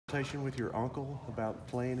Conversation with your uncle about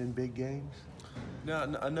playing in big games? No,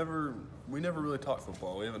 we never really talked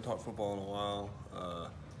football. We haven't talked football in a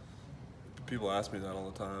while. People ask me that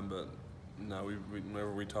all the time, but no,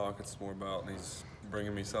 whenever we talk, it's more about he's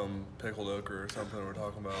bringing me some pickled okra or something. We're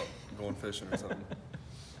talking about going fishing or something.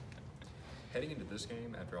 Heading into this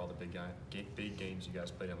game, after all the big games you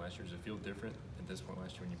guys played in last year, does it feel different at this point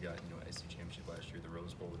last year when you've got SEC championship last year, the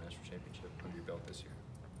Rose Bowl, the national championship under your belt this year?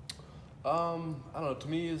 I don't know. To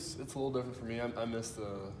me, it's a little different for me. I missed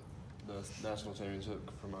the national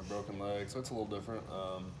championship for my broken leg, so it's a little different.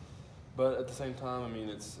 But at the same time, I mean,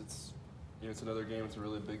 it's another game. It's a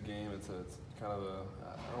really big game. It's kind of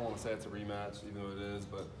I don't want to say it's a rematch, even though it is,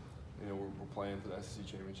 but we're playing for the SEC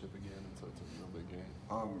championship again, and so it's a real big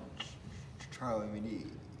game. Charlie, I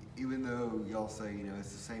mean, even though y'all say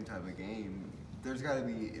it's the same type of game, there's got to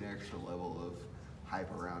be an extra level of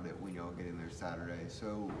hype around it when y'all get in there Saturday.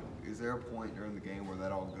 So is there a point during the game where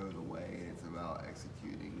that all goes away and it's about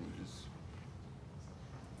executing and just,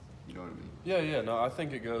 you know what I mean? Yeah. No, I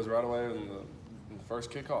think it goes right away in the first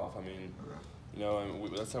kickoff. I mean,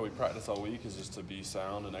 and that's how we practice all week, is just to be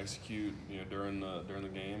sound and execute, during the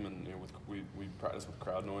game, and we practice with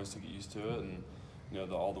crowd noise to get used to it, and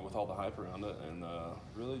with all the hype around it, and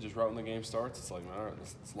really just right when the game starts, it's like, all right,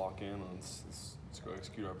 let's lock in and let's go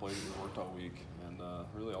execute our plays that we worked all week and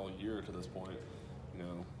really all year to this point,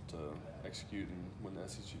 to execute and win the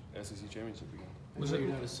SEC championship again. I know you're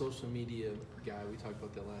not a social media guy. We talked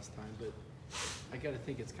about that last time, but I got to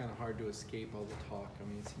think it's kind of hard to escape all the talk. I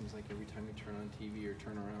mean, it seems like every time you turn on TV or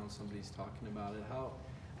turn around, somebody's talking about it.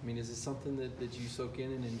 Is it something that you soak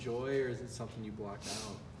in and enjoy, or is it something you block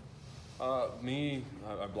out?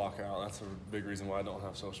 I block out. That's a big reason why I don't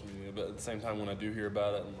have social media. But at the same time, when I do hear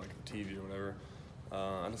about it on like TV or whatever,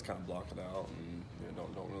 I just kind of block it out and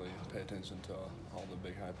don't really pay attention to all the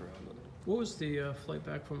big hype around it. What was the flight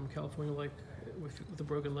back from California like with the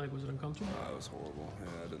broken leg? Was it uncomfortable? It was horrible.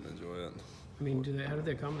 Yeah, I didn't enjoy it. I mean, how did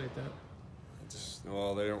they accommodate that?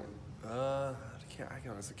 They don't. I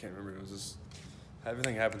honestly can't remember. It was just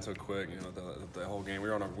everything happened so quick. The whole game. We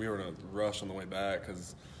were in a rush on the way back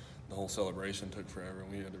because the whole celebration took forever,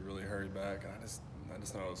 and we had to really hurry back. I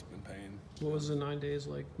just know I was in pain. What was the 9 days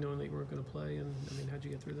like, knowing that you weren't going to play? And how'd you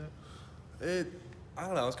get through that? I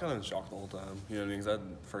don't know. I was kind of in shock the whole time. You know what I mean? Because that's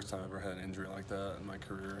the first time I ever had an injury like that in my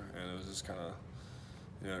career, and it was just kind of,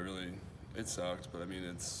 it sucked. But I mean,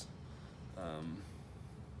 it's,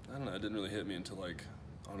 I don't know. It didn't really hit me until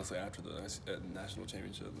honestly after the national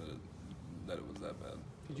championship that it was that bad.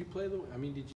 Did you play did you